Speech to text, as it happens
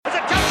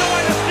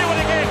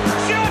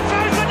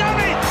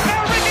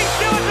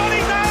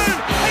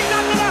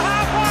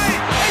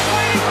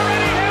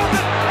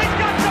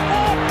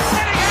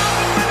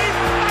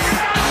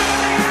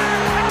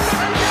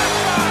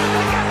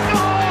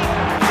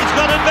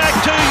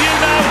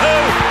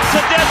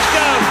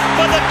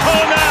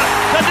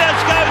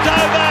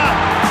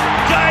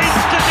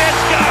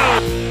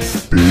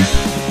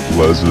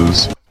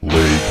Les's League.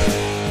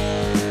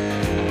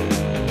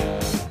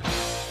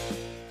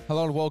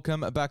 Hello and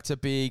welcome back to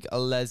Big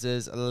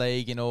Les's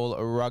League in all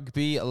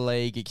rugby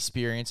league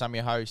experience. I'm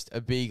your host,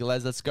 Big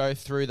Les. Let's go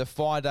through the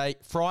Friday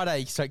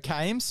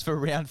games for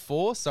round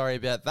 4. Sorry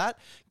about that.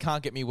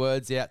 Can't get me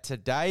words out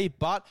today,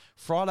 but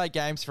Friday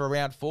games for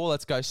round 4.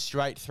 Let's go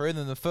straight through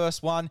them. The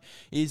first one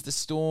is the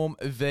Storm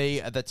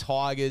v the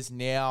Tigers.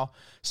 Now,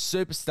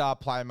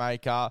 superstar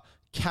playmaker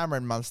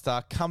Cameron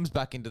Munster comes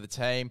back into the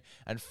team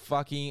and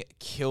fucking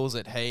kills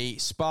it. He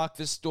sparked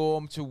the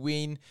Storm to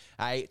win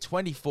a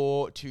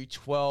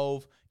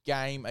 24-12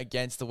 game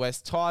against the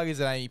West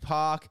Tigers at Amy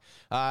Park.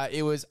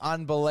 It was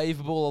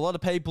unbelievable. A lot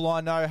of people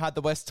I know had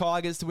the West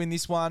Tigers to win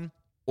this one.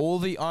 All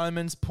the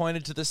omens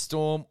pointed to the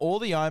Storm. All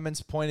the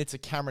omens pointed to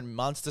Cameron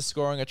Munster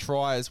scoring a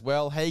try as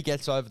well. He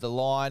gets over the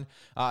line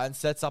and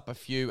sets up a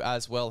few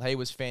as well. He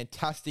was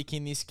fantastic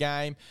in this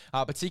game,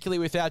 particularly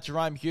without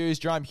Jahrome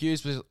Hughes. Jahrome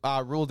Hughes was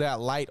ruled out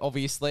late,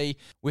 obviously,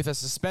 with a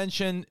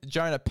suspension.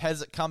 Jonah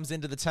Pezet comes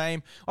into the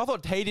team. I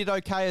thought he did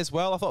okay as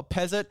well. I thought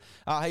Pezet,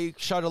 he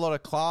showed a lot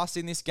of class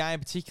in this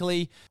game,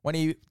 particularly when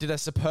he did a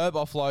superb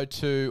offload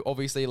to,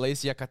 obviously,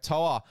 Alicia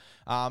Katoa.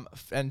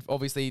 And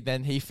obviously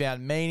then he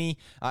found Meaney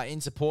in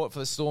support for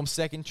the Storm's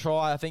second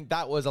try. I think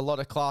that was a lot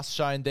of class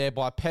shown there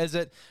by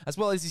Pezet, as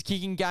well as his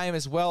kicking game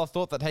as well. I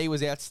thought that he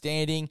was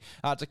outstanding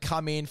to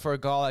come in for a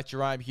guy like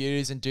Jahrome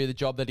Hughes and do the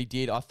job that he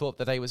did. I thought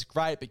that he was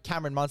great, but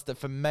Cameron Munster,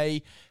 for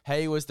me,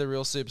 he was the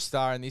real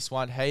superstar in this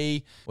one.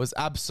 He was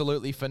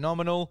absolutely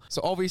phenomenal.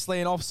 So obviously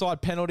an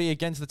offside penalty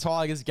against the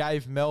Tigers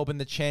gave Melbourne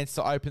the chance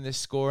to open the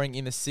scoring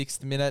in the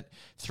 6th minute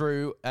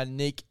through a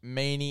Nick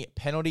Meaney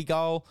penalty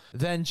goal.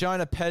 Then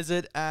Jonah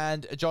Pezet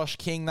and Josh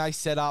King, they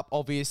set up,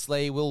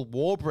 obviously, Will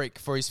Warbrick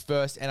for his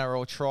first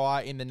NRL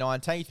try in the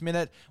 19th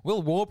minute.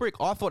 Will Warbrick,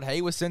 I thought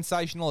he was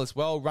sensational as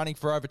well, running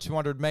for over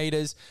 200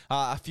 metres,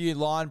 a few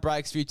line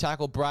breaks, a few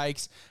tackle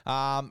breaks.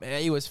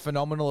 He was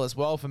phenomenal as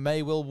well for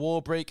me. Will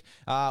Warbrick,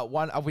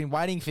 I've been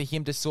waiting for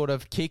him to sort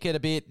of kick it a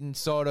bit and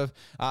sort of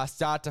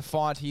start to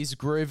find his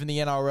groove in the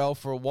NRL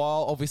for a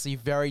while. Obviously,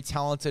 very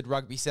talented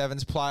rugby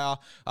sevens player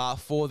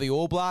for the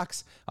All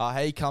Blacks.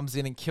 He comes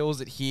in and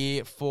kills it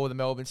here for the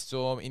Melbourne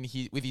Storm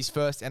with his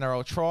first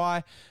NRL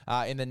try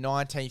in the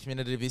 19th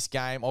minute of this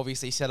game,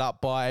 obviously set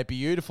up by a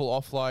beautiful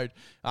offload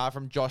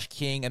from Josh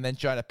King, and then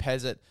Jonah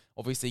Pezet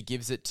obviously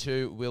gives it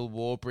to Will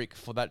Warbrick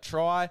for that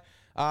try.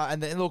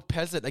 And then look,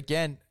 Pezet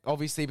again,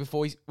 obviously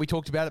we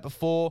talked about it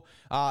before,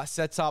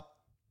 sets up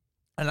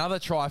another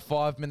try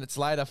 5 minutes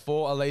later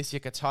for Alicia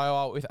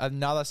Katoa with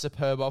another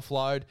superb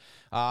offload.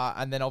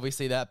 And then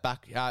obviously that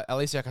back,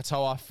 Alicia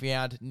Katoa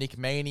found Nick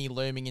Meaney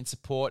looming in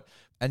support,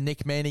 and Nick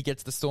Meaney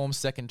gets the Storm's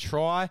second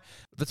try.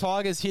 The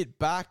Tigers hit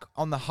back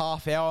on the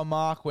half-hour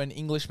mark when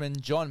Englishman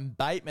John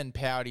Bateman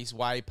powered his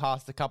way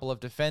past a couple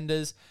of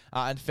defenders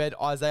and fed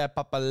Isaiah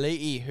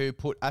Papali'i, who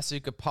put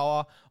Asuka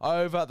Poa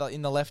over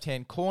in the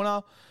left-hand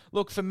corner.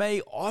 Look, for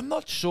me, I'm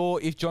not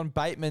sure if John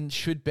Bateman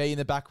should be in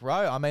the back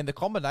row. I mean, the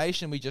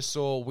combination we just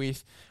saw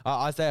with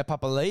Isaiah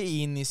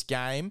Papali'i in this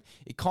game,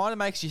 it kind of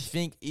makes you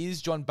think,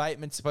 is John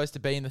Bateman supposed to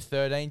be in the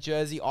 13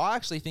 jersey? I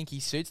actually think he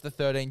suits the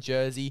 13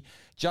 jersey.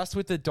 Just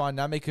with the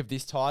dynamic of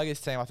this Tigers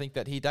team, I think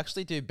that he'd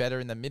actually do better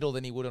in the middle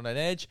than he would on an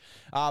edge.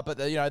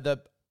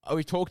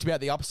 We talked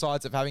about the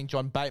upsides of having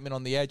John Bateman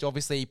on the edge.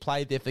 Obviously, he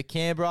played there for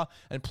Canberra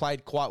and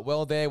played quite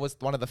well there, was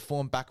one of the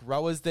form back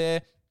rowers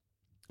there.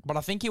 But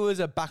I think he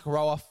was a back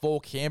rower for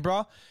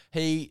Canberra.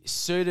 He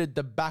suited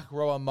the back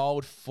rower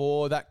mould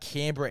for that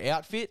Canberra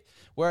outfit.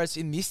 Whereas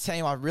in this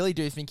team, I really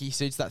do think he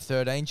suits that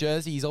 13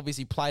 jersey. He's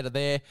obviously played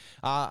there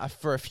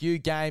for a few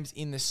games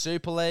in the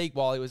Super League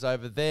while he was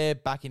over there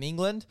back in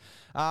England.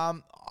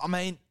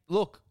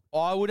 Look,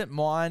 I wouldn't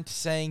mind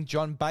seeing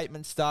John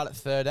Bateman start at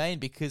 13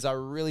 because I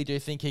really do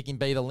think he can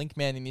be the link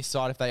man in this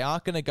side. If they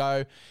aren't going to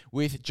go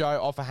with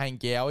Joe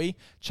Offahangawi,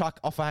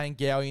 chuck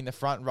Offahangawi in the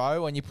front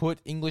row, and you put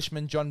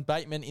Englishman John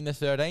Bateman in the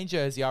 13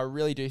 jersey, I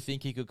really do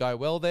think he could go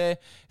well there.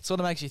 It sort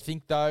of makes you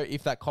think, though,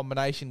 if that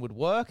combination would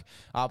work,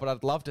 but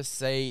I'd love to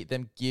see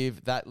them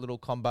give that little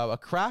combo a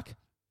crack.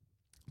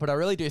 But I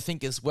really do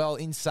think as well,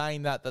 in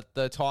saying that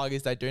the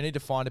Tigers, they do need to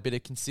find a bit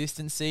of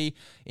consistency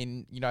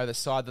in, the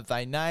side that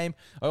they name.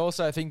 I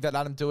also think that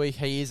Adam Doueihi,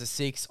 he is a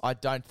 6. I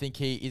don't think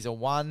he is a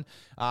 1.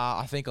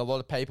 I think a lot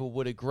of people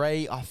would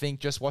agree. I think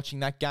just watching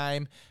that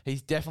game,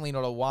 he's definitely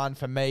not a 1.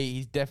 For me,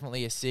 he's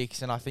definitely a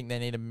 6, and I think they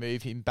need to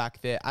move him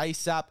back there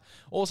ASAP.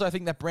 Also, I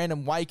think that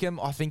Brandon Wakeham,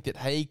 I think that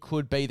he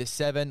could be the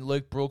 7.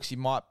 Luke Brooks, you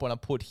might want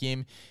to put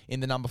him in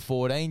the number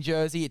 14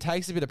 jersey. It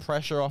takes a bit of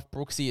pressure off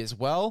Brooksy as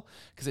well,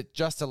 because it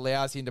just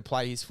allows him to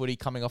play his footy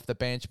coming off the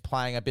bench,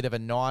 playing a bit of a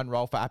 9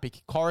 role for Api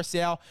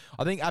Coruscant.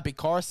 I think Api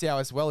Coruscant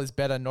as well is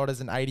better, not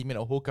as an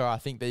 80-minute hooker. I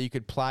think that you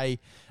could play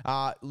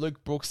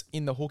Luke Brooks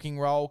in the hooking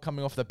role,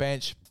 coming off the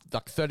bench,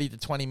 like 30 to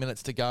 20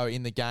 minutes to go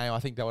in the game. I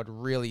think that would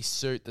really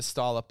suit the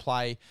style of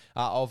play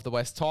of the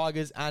West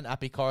Tigers and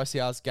Api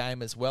Coruscant's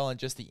game as well, and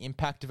just the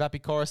impact of Api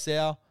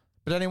Coruscant.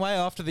 But anyway,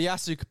 after the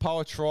Asu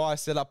Kapoa try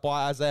set up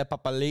by Isaiah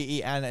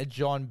Papali'i and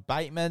John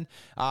Bateman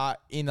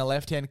in the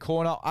left-hand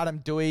corner, Adam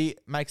Dewey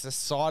makes a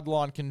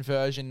sideline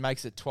conversion,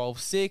 makes it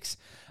 12-6.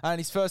 And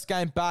his first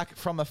game back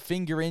from a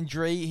finger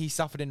injury he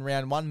suffered in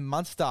round one,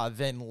 Munster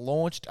then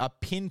launched a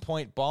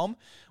pinpoint bomb.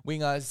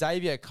 Winger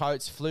Xavier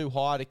Coates flew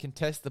high to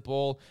contest the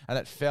ball, and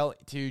it fell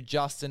to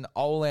Justin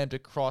Olam to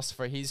cross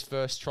for his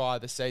first try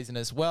of the season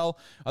as well.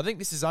 I think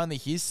this is only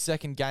his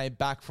second game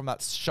back from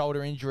that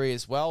shoulder injury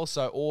as well,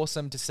 so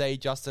awesome to see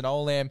Justin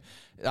Olam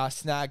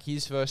snag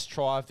his first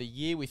try of the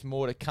year, with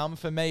more to come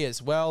for me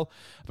as well.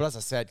 But as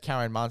I said,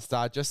 Karen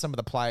Munster, just some of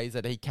the plays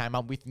that he came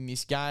up with in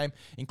this game,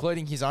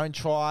 including his own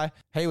try.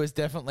 He was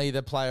definitely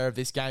the player of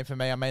this game for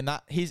me. I mean,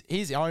 that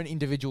his own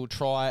individual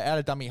try out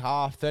of dummy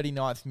half,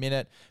 39th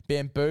minute,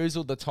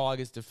 bamboozled the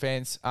Tigers'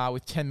 defence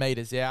with 10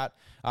 metres out.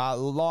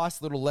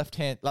 Nice little left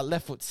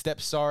foot step,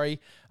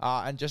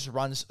 and just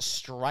runs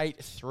straight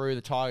through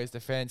the Tigers'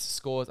 defence,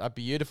 scores a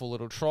beautiful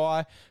little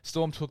try.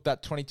 Storm took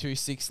that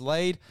 22-6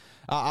 lead.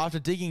 After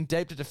digging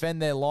deep to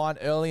defend their line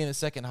early in the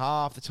second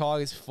half, the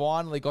Tigers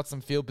finally got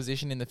some field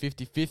position in the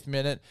 55th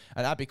minute,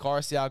 and Api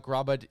Koroisau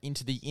grubbered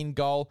into the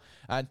in-goal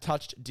and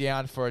touched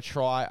down for a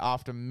try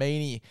after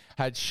Meany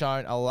had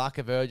shown a lack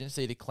of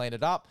urgency to clean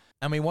it up.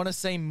 And we want to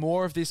see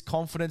more of this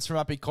confidence from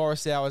Api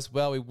Koroisau as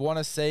well. We want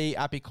to see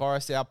Api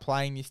Koroisau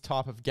playing this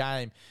type of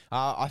game.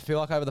 I feel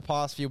like over the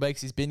past few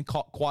weeks he's been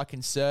quite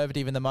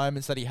conservative in the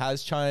moments that he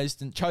has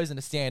chosen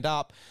to stand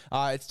up.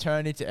 It's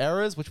turned into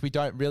errors, which we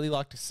don't really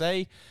like to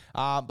see.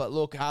 But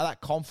look, that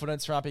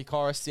confidence from Api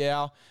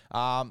Koroisau,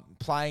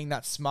 playing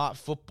that smart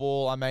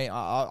football. I mean,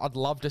 I'd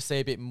love to see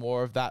a bit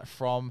more of that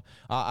from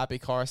Api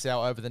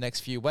Koroisau over the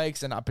next few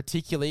weeks, and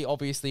particularly,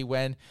 obviously,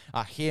 when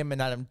him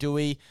and Adam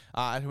Dewey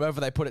and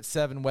whoever they put at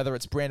 7, whether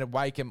it's Brandon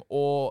Wakeham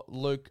or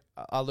Luke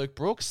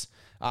Brooks,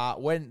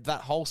 when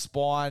that whole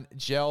spine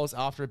gels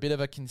after a bit of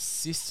a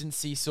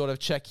consistency sort of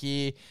check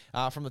here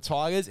from the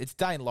Tigers. It's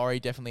Dane Laurie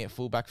definitely at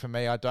fullback for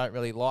me. I don't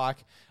really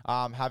like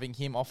having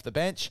him off the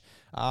bench.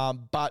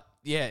 But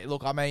yeah,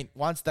 look, I mean,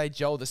 once they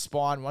gel the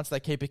spine, once they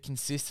keep it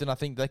consistent, I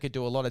think they could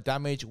do a lot of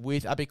damage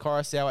with Api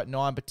Koroisau at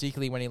 9,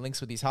 particularly when he links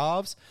with his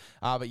halves.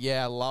 But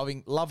yeah,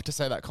 love to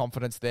see that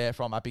confidence there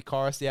from Api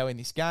Koroisau in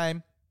this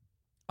game.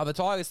 The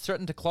Tigers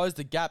threatened to close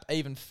the gap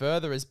even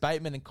further as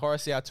Bateman and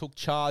Koroisau took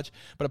charge,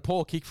 but a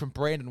poor kick from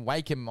Brandon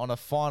Wakeham on a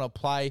final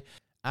play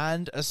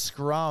and a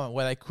scrum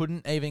where they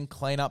couldn't even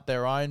clean up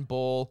their own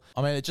ball.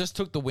 I mean, it just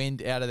took the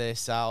wind out of their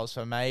sails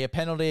for me. A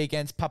penalty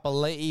against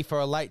Papali'i for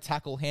a late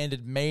tackle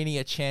handed Meany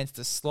a chance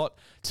to slot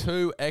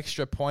 2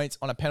 extra points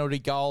on a penalty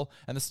goal,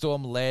 and the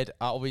Storm led,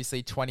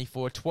 obviously,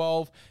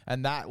 24-12,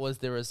 and that was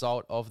the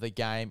result of the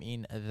game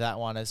in that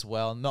one as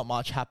well. Not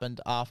much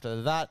happened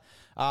after that.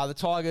 The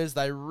Tigers,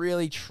 they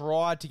really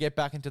tried to get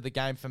back into the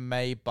game for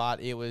me,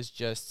 but it was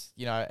just,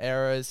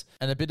 errors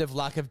and a bit of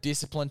lack of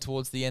discipline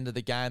towards the end of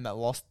the game that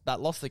lost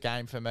the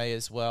game for me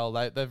as well.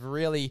 They've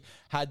really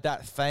had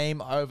that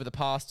theme over the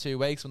past 2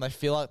 weeks. When they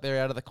feel like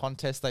they're out of the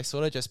contest, they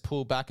sort of just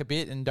pull back a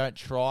bit and don't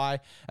try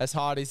as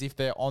hard as if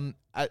they're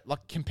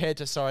compared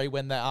to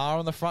when they are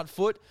on the front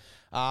foot.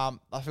 I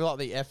feel like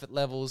the effort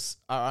levels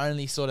are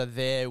only sort of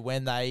there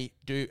when they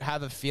do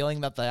have a feeling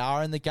that they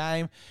are in the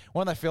game.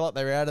 When they feel like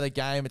they're out of the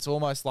game, it's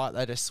almost like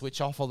they just switch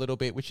off a little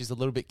bit, which is a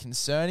little bit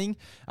concerning.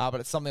 But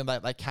it's something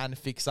that they can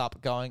fix up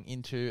going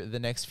into the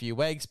next few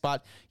weeks.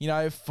 But,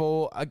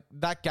 for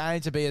that game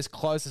to be as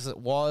close as it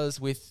was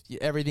with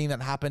everything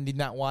that happened in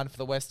that one for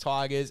the West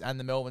Tigers and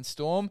the Melbourne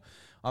Storm,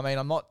 I mean,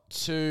 I'm not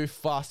too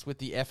fussed with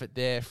the effort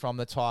there from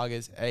the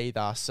Tigers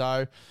either.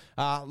 So,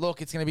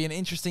 look, it's going to be an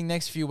interesting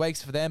next few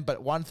weeks for them,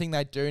 but one thing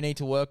they do need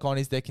to work on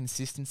is their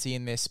consistency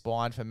in their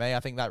spine for me. I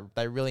think that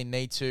they really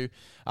need to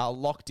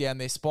lock down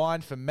their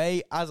spine. For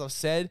me, as I've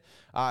said,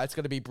 it's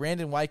going to be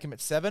Brandon Wakeham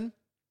at 7.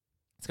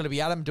 It's going to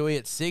be Adam Dewey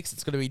at 6.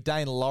 It's going to be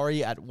Dane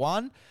Laurie at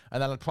 1.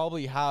 And then I'd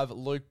probably have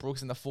Luke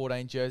Brooks in the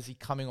 14 jersey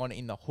coming on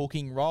in the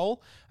hooking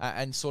role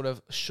and sort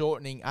of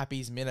shortening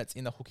Api's minutes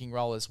in the hooking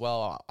role as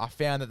well. I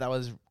found that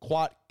was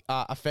quite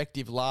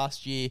effective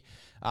last year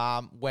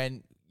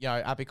when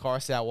Api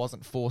Koroisau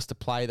wasn't forced to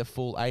play the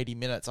full 80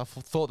 minutes. I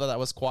thought that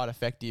was quite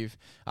effective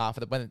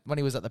when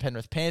he was at the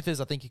Penrith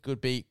Panthers. I think it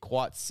could be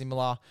quite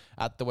similar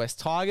at the West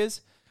Tigers.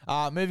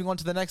 Moving on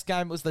to the next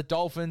game, it was the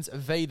Dolphins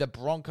v. the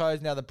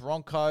Broncos. Now, the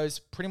Broncos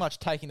pretty much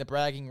taking the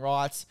bragging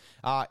rights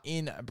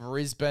in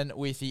Brisbane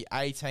with the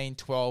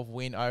 18-12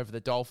 win over the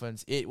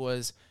Dolphins. It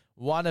was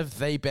one of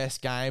the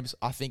best games,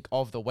 I think,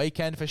 of the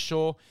weekend for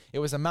sure. It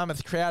was a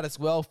mammoth crowd as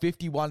well,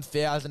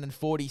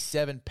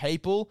 51,047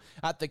 people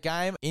at the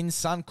game. In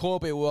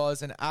Suncorp, it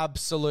was an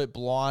absolute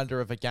blinder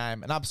of a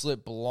game.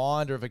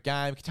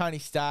 Tony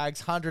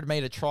Staggs,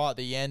 100-metre try at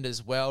the end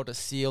as well to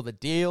seal the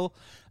deal.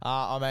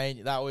 I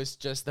mean, that was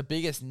just the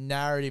biggest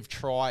narrative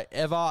try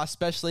ever,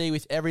 especially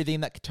with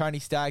everything that Tony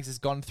Staggs has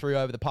gone through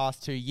over the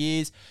past 2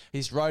 years.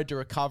 His road to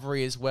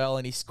recovery as well,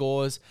 and he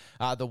scores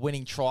the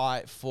winning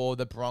try for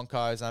the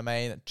Broncos. I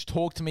mean,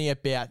 talk to me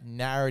about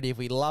narrative.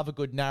 We love a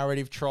good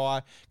narrative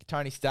try.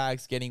 Tony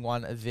Staggs getting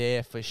one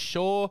there for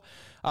sure.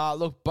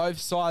 Look, both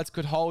sides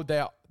could hold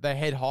their they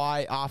head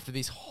high after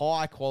this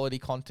high-quality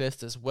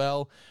contest as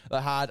well.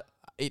 They had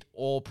it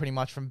all pretty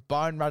much from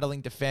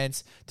bone-rattling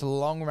defense to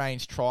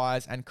long-range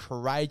tries and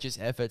courageous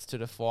efforts to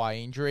defy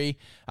injury.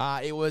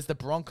 It was the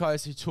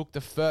Broncos who took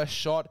the first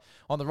shot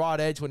on the right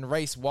edge when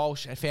Reece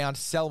Walsh had found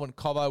Selwyn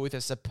Cobbo with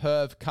a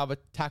superb cover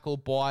tackle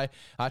by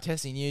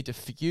Tessineau to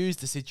fuse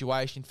the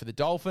situation for the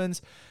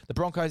Dolphins. The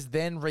Broncos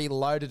then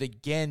reloaded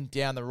again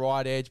down the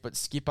right edge, but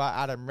skipper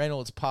Adam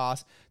Reynolds'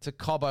 pass to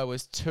Cobbo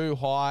was too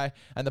high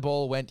and the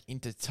ball went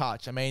into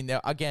touch. I mean,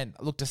 again,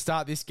 look, to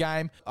start this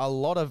game, a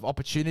lot of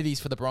opportunities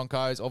for the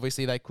Broncos.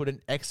 Obviously, they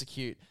couldn't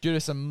execute due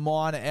to some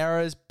minor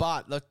errors,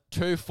 but the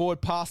 2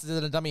 forward passes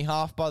and a dummy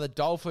half by the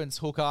Dolphins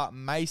hooker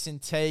Mason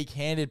Teague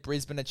handed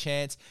Brisbane a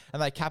chance, and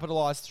they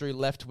capitalised through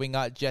left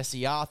winger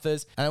Jesse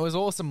Arthurs. And it was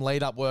awesome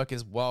lead-up work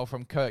as well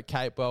from Kurt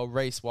Capewell,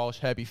 Reece Walsh,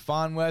 Herbie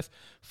Farnworth.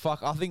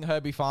 I think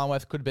Herbie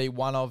Farnworth could be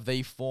one of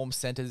the form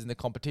centres in the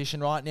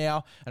competition right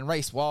now. And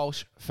Reece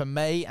Walsh, for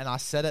me, and I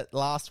said it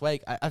last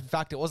week. In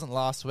fact, it wasn't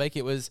last week.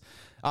 It was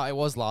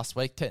last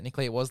week.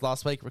 Technically, it was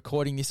last week.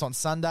 Recording this on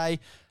Sunday.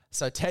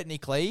 So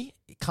technically,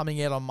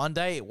 coming out on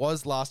Monday, it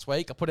was last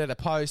week. I put out a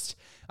post,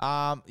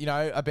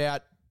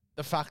 about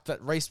the fact that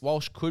Reece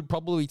Walsh could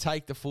probably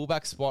take the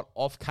fullback spot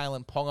off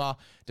Kalen Ponga,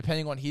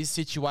 depending on his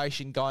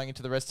situation going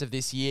into the rest of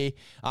this year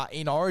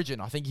in Origin.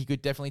 I think he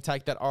could definitely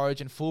take that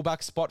Origin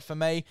fullback spot for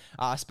me,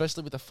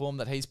 especially with the form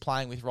that he's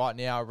playing with right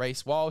now,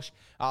 Reece Walsh.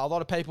 A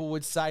lot of people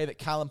would say that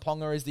Kalen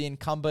Ponga is the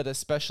incumbent,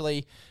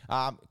 especially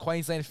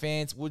Queensland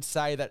fans would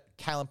say that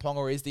Kalen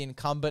Ponga is the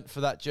incumbent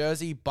for that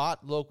jersey.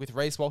 But look, with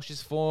Reece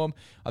Walsh's form,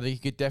 I think he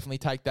could definitely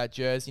take that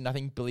jersey, and I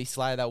think Billy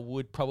Slater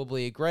would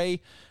probably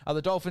agree.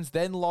 The Dolphins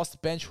then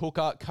lost bench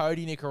hooker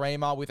Cody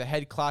Nikorima with a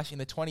head clash in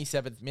the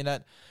 27th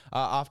minute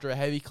after a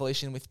heavy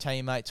collision with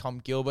teammate Tom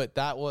Gilbert.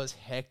 That was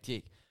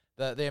hectic.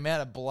 The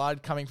amount of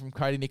blood coming from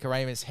Cody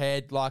Nikorima's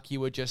head, like you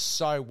were just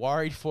so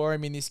worried for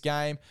him in this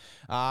game.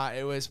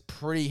 It was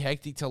pretty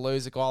hectic to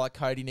lose a guy like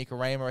Cody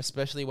Nikorima,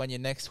 especially when your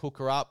next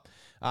hooker up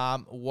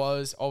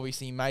was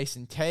obviously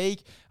Mason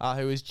Teague,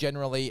 who is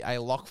generally a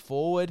lock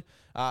forward,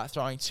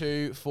 throwing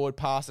 2 forward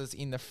passes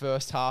in the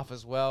first half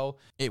as well.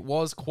 It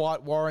was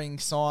quite worrying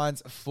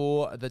signs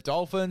for the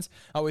Dolphins.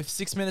 With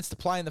 6 minutes to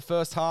play in the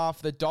first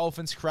half, the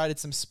Dolphins created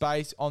some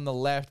space on the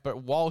left,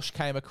 but Walsh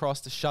came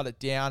across to shut it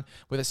down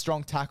with a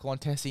strong tackle on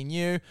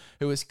Tessineau,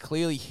 who was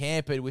clearly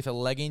hampered with a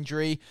leg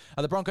injury.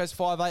 The Broncos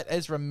 5'8"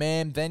 Ezra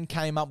Mam then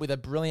came up with a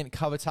brilliant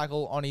cover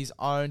tackle on his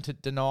own to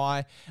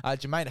deny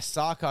Jermaine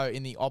Asako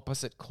in the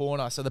opposite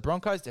corner. So the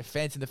Broncos'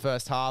 defense in the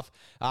first half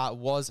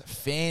was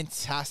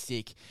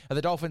fantastic.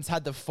 The Dolphins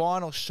had the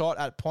final shot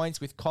at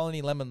points with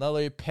Colony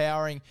Lemonello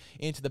powering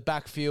into the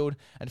backfield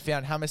and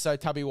found Hamiso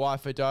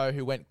Tabuai-Fidow,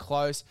 who went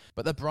close.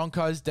 But the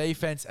Broncos'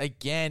 defense,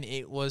 again,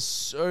 it was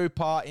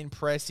super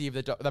impressive,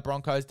 the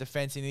Broncos'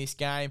 defense in this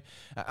game.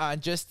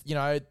 And just,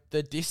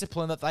 the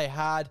discipline that they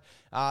had,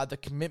 the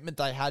commitment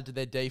they had to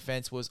their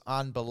defense was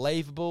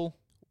unbelievable.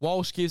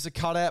 Walsh gives a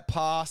cutout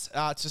pass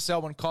to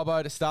Selwyn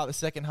Cobbo to start the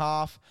second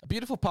half. A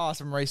beautiful pass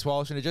from Reece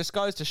Walsh, and it just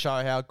goes to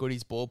show how good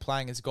his ball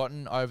playing has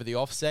gotten over the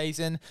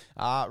off-season.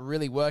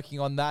 Really working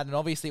on that, and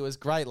obviously it was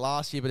great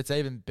last year, but it's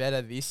even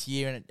better this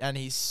year. And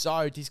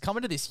he's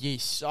coming to this year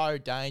so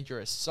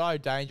dangerous.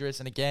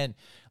 And again,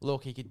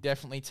 look, he could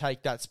definitely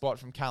take that spot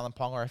from Kalen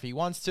Ponga if he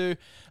wants to.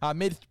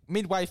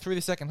 Midway through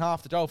the second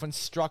half, the Dolphins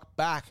struck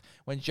back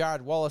when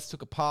Jared Wallace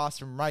took a pass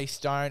from Ray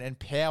Stone and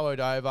powered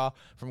over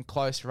from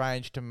close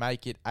range to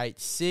make it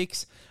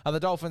 8-6. The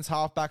Dolphins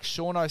halfback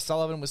Sean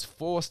O'Sullivan was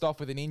forced off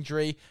with an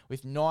injury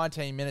with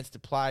 19 minutes to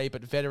play,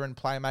 but veteran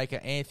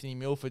playmaker Anthony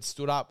Milford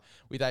stood up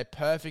with a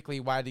perfectly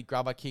weighted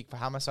grubber kick for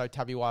Hamiso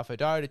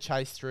Tabuai-Fidow to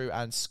chase through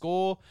and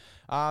score.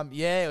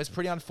 It was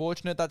pretty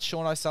unfortunate that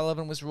Sean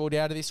O'Sullivan was ruled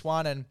out of this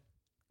one, and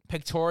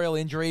pectoral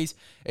injuries,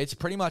 it's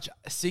pretty much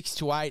 6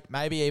 to 8,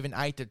 maybe even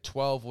 8 to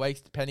 12 weeks,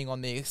 depending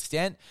on the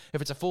extent.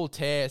 If it's a full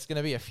tear, it's going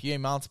to be a few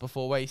months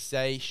before we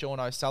see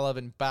Sean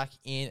O'Sullivan back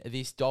in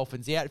this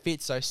Dolphins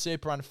outfit. So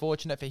super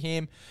unfortunate for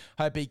him.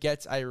 Hope he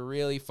gets a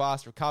really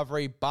fast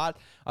recovery. But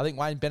I think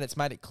Wayne Bennett's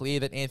made it clear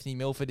that Anthony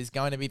Milford is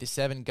going to be the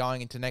 7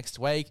 going into next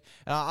week.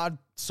 And I'd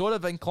sort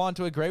of inclined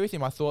to agree with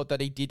him. I thought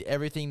that he did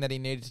everything that he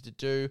needed to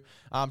do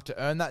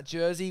to earn that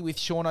jersey with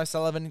Sean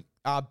O'Sullivan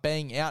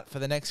being out for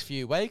the next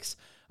few weeks.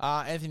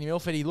 Anthony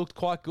Milford, he looked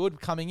quite good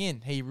coming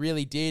in. He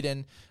really did.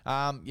 And,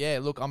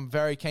 I'm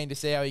very keen to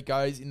see how he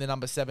goes in the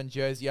number 7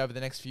 jersey over the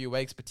next few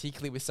weeks,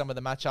 particularly with some of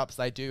the matchups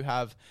they do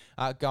have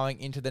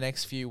going into the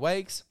next few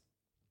weeks.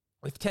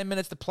 With 10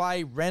 minutes to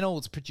play,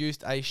 Reynolds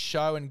produced a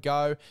show and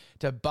go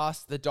to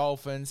bust the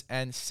Dolphins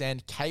and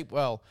send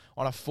Capewell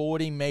on a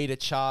 40-metre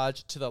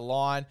charge to the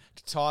line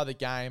to tie the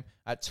game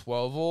at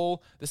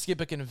 12-all. The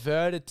skipper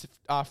converted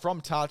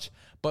from touch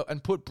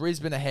and put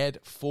Brisbane ahead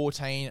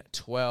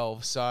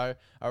 14-12. So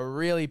a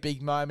really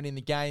big moment in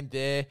the game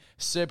there.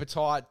 Super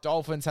tight.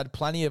 Dolphins had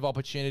plenty of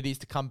opportunities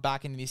to come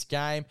back into this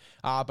game,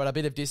 but a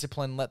bit of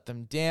discipline let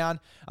them down.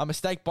 A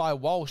mistake by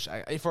Walsh,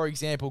 for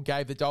example,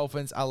 gave the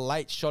Dolphins a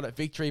late shot at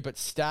victory, but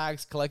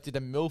Staggs collected a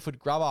Milford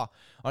grubber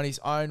on his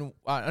own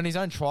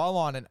try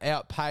line and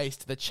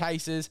outpaced the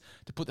Chasers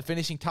to put the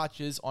finishing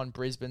touches on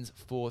Brisbane's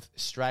fourth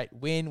straight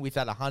win with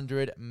that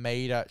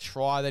 100-metre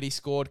try that he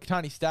scored.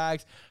 Tony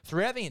Staggs,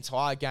 throughout the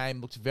entire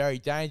game, looked very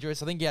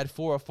dangerous. I think he had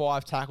 4 or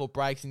 5 tackle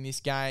breaks in this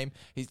game.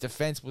 His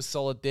defence was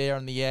solid there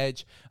on the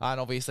edge, and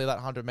obviously that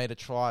 100-metre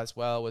try as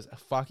well was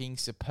fucking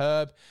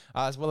superb.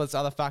 As well as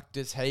other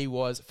factors, he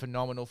was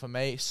phenomenal for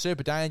me.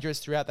 Super dangerous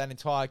throughout that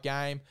entire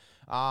game.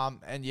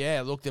 And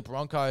yeah, look, the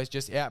Broncos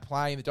just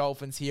outplaying the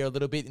Dolphins here a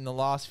little bit in the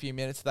last few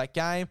minutes of that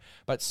game,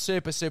 but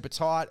super, super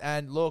tight.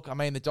 And look, I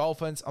mean, the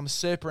Dolphins, I'm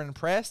super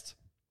impressed.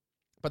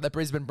 But the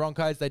Brisbane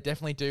Broncos, they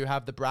definitely do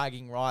have the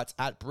bragging rights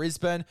at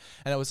Brisbane,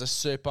 and it was a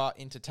super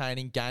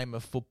entertaining game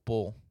of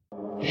football.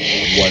 One.